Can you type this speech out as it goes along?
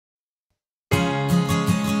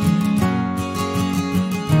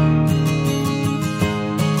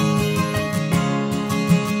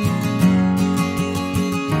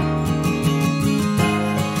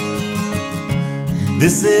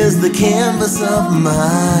This is the canvas of my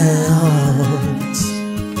heart.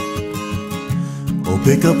 Oh,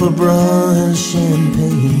 pick up a brush and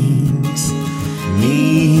paint me.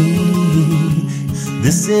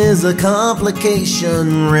 This is a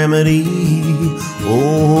complication remedy.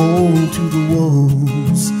 Oh, to the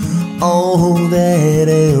woes, all that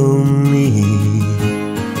ail me.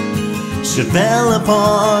 She fell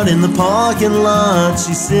apart in the parking lot.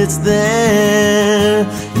 She sits there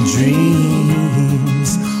and dreams.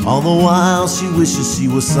 All the while she wishes she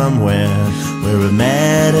was somewhere where it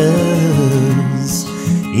matters.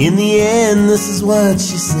 In the end, this is what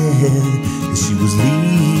she said as she was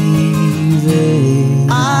leaving.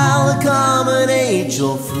 I'll accommodate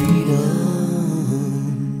your freedom.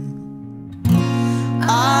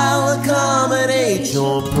 I'll accommodate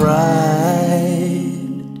your pride.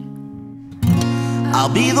 I'll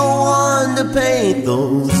be the one to paint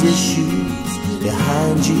those issues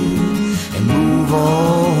behind you and move on.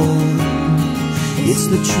 It's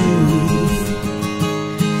the truth.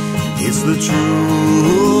 It's the truth.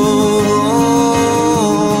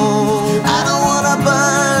 I don't want to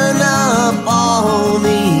burn up all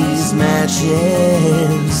these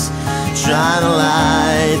matches trying to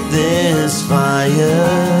light this fire.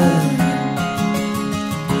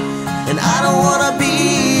 And I don't want to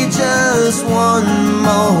be just one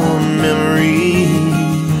more memory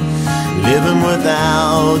living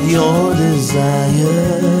without your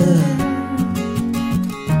desire.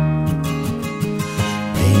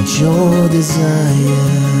 Ain't your desire.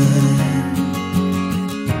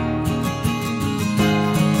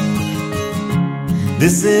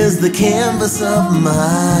 This is the canvas of my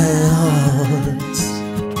heart.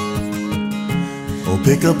 Oh,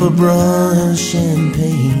 pick up a brush and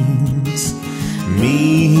paint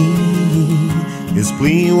me. His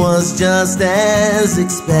plea was just as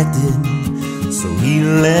expected, so he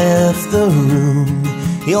left the room.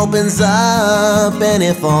 He opens up and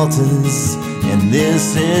he falters, and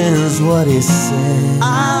this is what he said.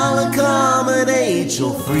 I'll accommodate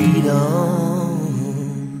your freedom.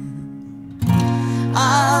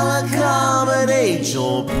 I'll accommodate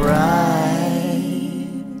your pride.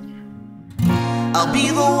 I'll be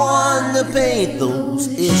the one to paint those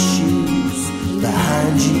issues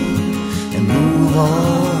behind you and move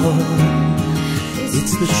on.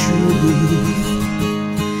 It's the truth.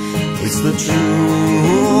 It's the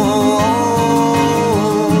truth.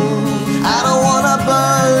 I don't want to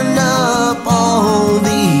burn up all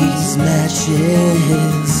these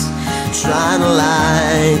matches trying to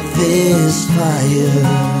light this fire.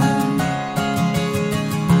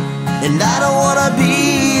 And I don't want to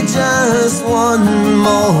be just one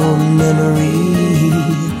more memory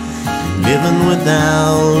living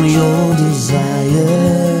without your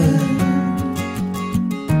desire.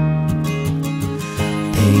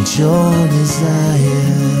 Ain't your desire.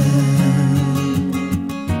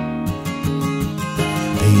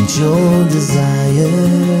 Ain't your desire.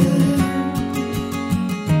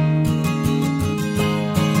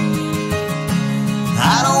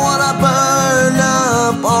 I don't wanna burn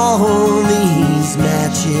up all these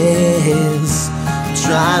matches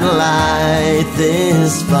trying to light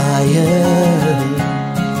this fire.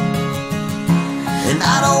 And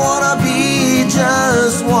I don't wanna be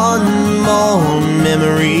just one more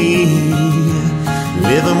memory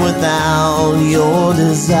living without your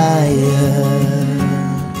desire.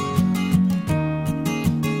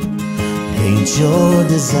 Ain't your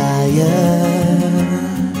desire.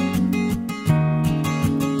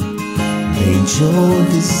 Ain't your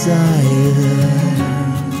desire.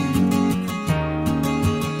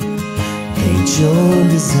 Ain't your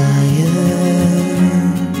desire.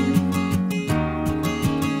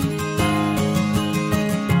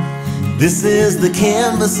 This is the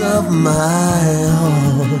canvas of my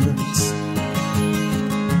heart.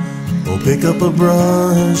 Oh, pick up a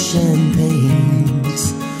brush and paint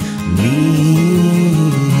me.